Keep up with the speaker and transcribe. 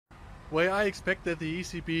Well, I expect that the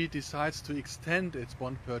ECB decides to extend its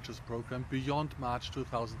bond purchase program beyond March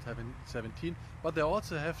 2017, but they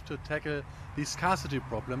also have to tackle the scarcity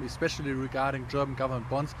problem, especially regarding German government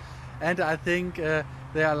bonds. And I think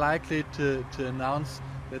they are likely to announce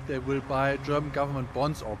that they will buy German government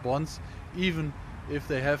bonds or bonds, even if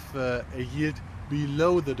they have a yield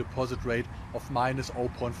below the deposit rate of minus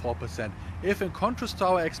 0.4%. If, in contrast to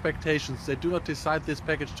our expectations, they do not decide this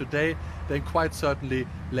package today, then quite certainly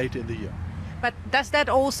later in the year. But does that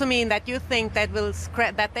also mean that you think that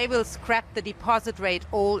they will scrap the deposit rate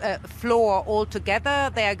floor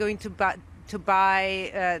altogether? They are going to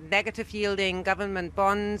buy negative yielding government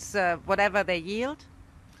bonds, whatever they yield?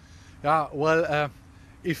 Yeah, well,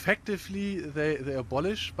 effectively they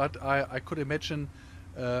abolish, but I could imagine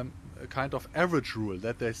a kind of average rule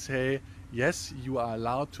that they say, yes, you are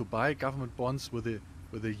allowed to buy government bonds with a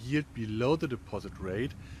yield below the deposit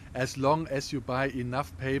rate, as long as you buy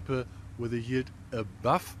enough paper with a yield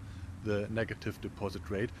above the negative deposit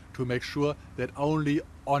rate to make sure that only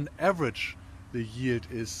on average the yield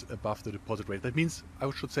is above the deposit rate. That means, I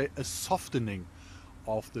should say, a softening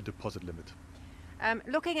of the deposit limit.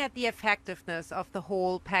 Looking at the effectiveness of the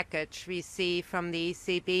whole package we see from the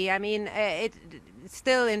ECB, I mean,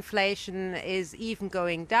 still inflation is even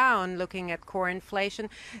going down, looking at core inflation.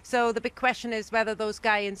 So the big question is whether those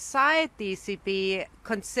guys inside the ECB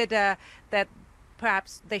consider that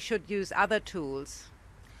perhaps they should use other tools.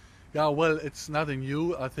 Yeah, well, it's nothing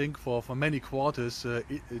new. I think for many quarters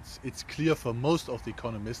it's clear for most of the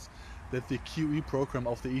economists that the QE program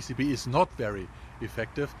of the ECB is not very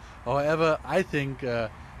effective. However, I think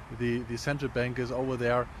the central bankers over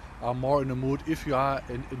there are more in the mood, if you are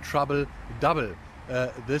in trouble, double.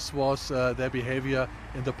 This was their behavior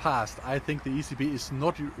in the past. I think the ECB is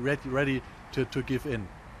not ready to give in.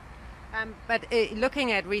 But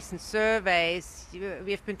looking at recent surveys,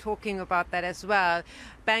 we've been talking about that as well.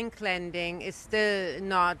 Bank lending is still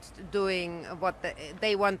not doing what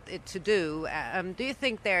they want it to do. Do you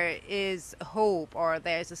think there is hope, or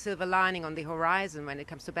there's a silver lining on the horizon when it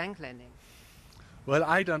comes to bank lending? Well,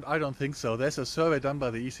 I don't think so. There's a survey done by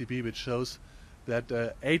the ECB which shows that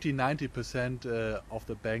 80–90% of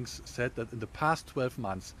the banks said that in the past 12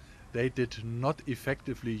 months they did not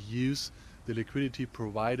effectively use the liquidity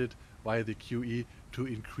provided via the QE to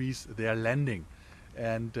increase their lending.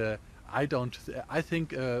 And I think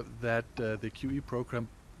that the QE program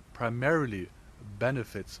primarily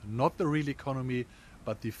benefits not the real economy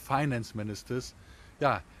but the finance ministers,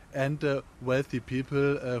 and wealthy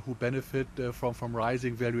people who benefit from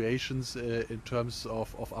rising valuations in terms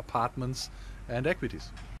of apartments and equities.